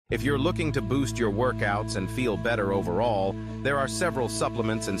If you're looking to boost your workouts and feel better overall, there are several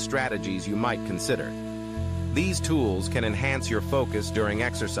supplements and strategies you might consider. These tools can enhance your focus during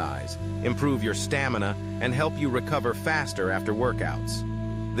exercise, improve your stamina, and help you recover faster after workouts.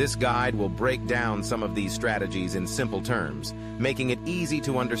 This guide will break down some of these strategies in simple terms, making it easy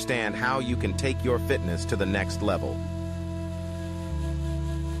to understand how you can take your fitness to the next level.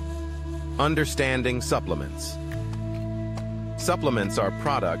 Understanding supplements. Supplements are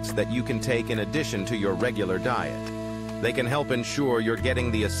products that you can take in addition to your regular diet. They can help ensure you're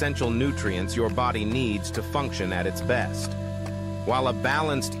getting the essential nutrients your body needs to function at its best. While a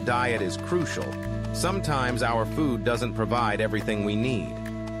balanced diet is crucial, sometimes our food doesn't provide everything we need.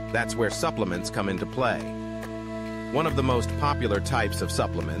 That's where supplements come into play. One of the most popular types of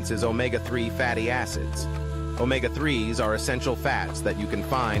supplements is omega-3 fatty acids. Omega-3s are essential fats that you can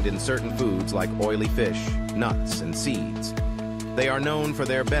find in certain foods like oily fish, nuts, and seeds. They are known for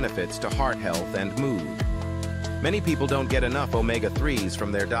their benefits to heart health and mood. Many people don't get enough omega-3s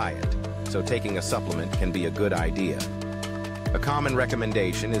from their diet, so taking a supplement can be a good idea. A common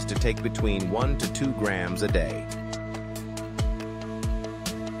recommendation is to take between 1 to 2 grams a day.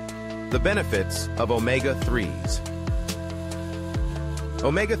 The benefits of omega-3s.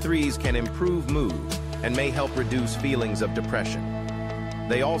 Omega-3s can improve mood and may help reduce feelings of depression.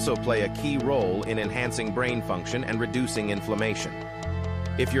 They also play a key role in enhancing brain function and reducing inflammation.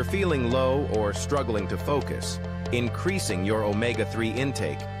 If you're feeling low or struggling to focus, increasing your omega-3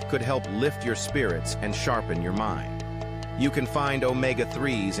 intake could help lift your spirits and sharpen your mind. You can find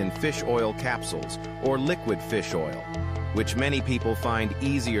omega-3s in fish oil capsules or liquid fish oil, which many people find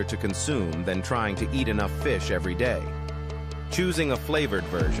easier to consume than trying to eat enough fish every day. Choosing a flavored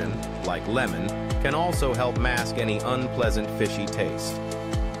version, like lemon, can also help mask any unpleasant fishy taste.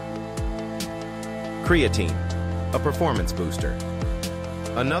 Creatine, a performance booster.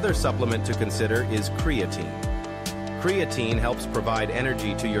 Another supplement to consider is creatine. Creatine helps provide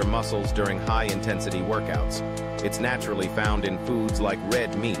energy to your muscles during high-intensity workouts. It's naturally found in foods like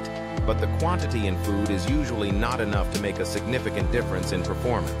red meat, but the quantity in food is usually not enough to make a significant difference in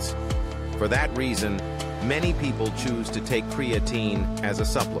performance. For that reason, many people choose to take creatine as a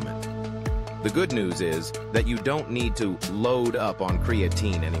supplement. The good news is that you don't need to load up on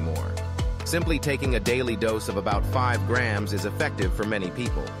creatine anymore. Simply taking a daily dose of about 5 grams is effective for many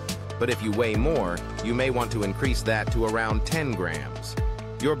people. But if you weigh more, you may want to increase that to around 10 grams.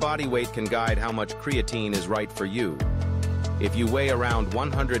 Your body weight can guide how much creatine is right for you. If you weigh around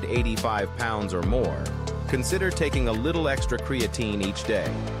 185 pounds or more, consider taking a little extra creatine each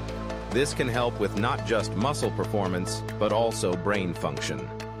day. This can help with not just muscle performance, but also brain function.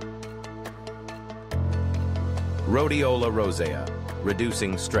 Rhodiola rosea,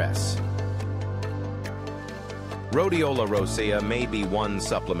 reducing stress. Rhodiola rosea may be one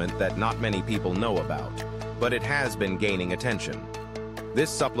supplement that not many people know about, but it has been gaining attention. This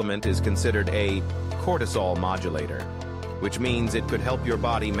supplement is considered a cortisol modulator, which means it could help your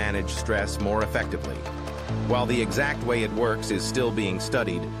body manage stress more effectively. While the exact way it works is still being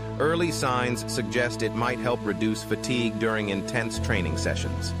studied, early signs suggest it might help reduce fatigue during intense training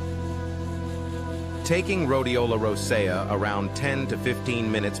sessions. Taking Rhodiola rosea around 10 to 15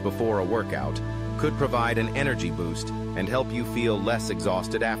 minutes before a workout could provide an energy boost and help you feel less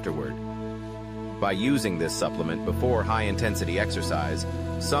exhausted afterward. By using this supplement before high-intensity exercise,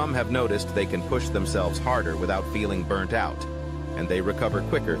 some have noticed they can push themselves harder without feeling burnt out, and they recover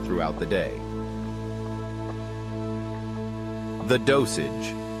quicker throughout the day. The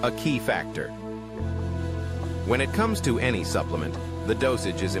dosage, a key factor. When it comes to any supplement, the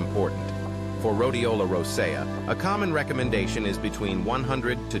dosage is important. For Rhodiola rosea, a common recommendation is between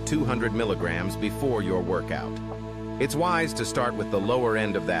 100 to 200 milligrams before your workout. It's wise to start with the lower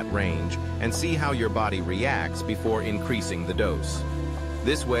end of that range and see how your body reacts before increasing the dose.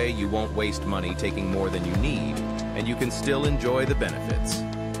 This way, you won't waste money taking more than you need, and you can still enjoy the benefits.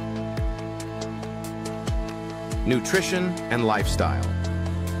 Nutrition and lifestyle.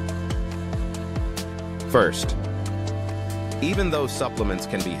 First, even though supplements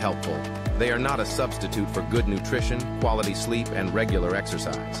can be helpful, they are not a substitute for good nutrition, quality sleep, and regular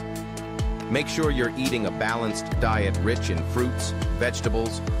exercise. Make sure you're eating a balanced diet rich in fruits,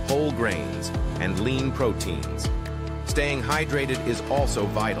 vegetables, whole grains, and lean proteins. Staying hydrated is also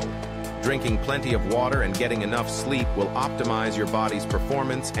vital. Drinking plenty of water and getting enough sleep will optimize your body's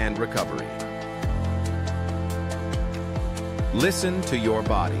performance and recovery. Listen to your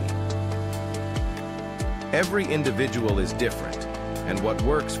body. Every individual is different, and what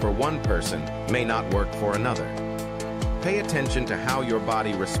works for one person may not work for another. Pay attention to how your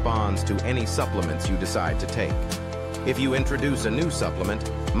body responds to any supplements you decide to take. If you introduce a new supplement,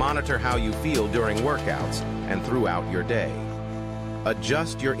 monitor how you feel during workouts and throughout your day.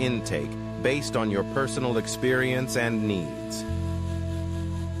 Adjust your intake based on your personal experience and needs.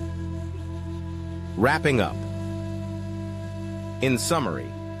 Wrapping up. In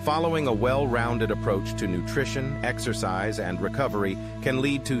summary, following a well-rounded approach to nutrition, exercise, and recovery can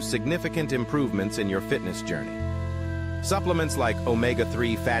lead to significant improvements in your fitness journey. Supplements like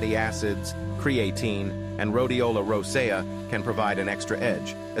omega-3 fatty acids, creatine, and Riola Rosa can provide an extra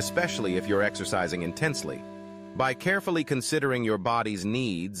edge, especially if you're exercising intensely. By carefully considering your body's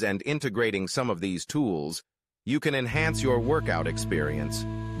needs and integrating some of these tools, you can enhance your workout experience,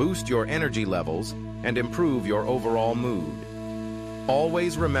 boost your energy levels, and improve your overall mood.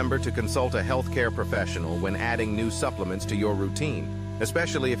 Always remember to consult a healthcare professional when adding new supplements to your routine,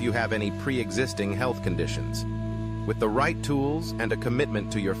 especially if you have any pre-existing health conditions. With the right tools and a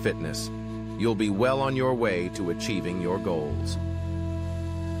commitment to your fitness, you'll be well on your way to achieving your goals.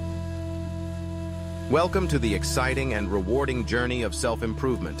 Welcome to the exciting and rewarding journey of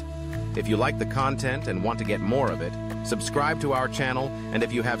self-improvement. If you like the content and want to get more of it, subscribe to our channel, and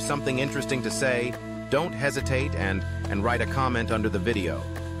if you have something interesting to say, don't hesitate and write a comment under the video.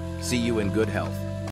 See you in good health.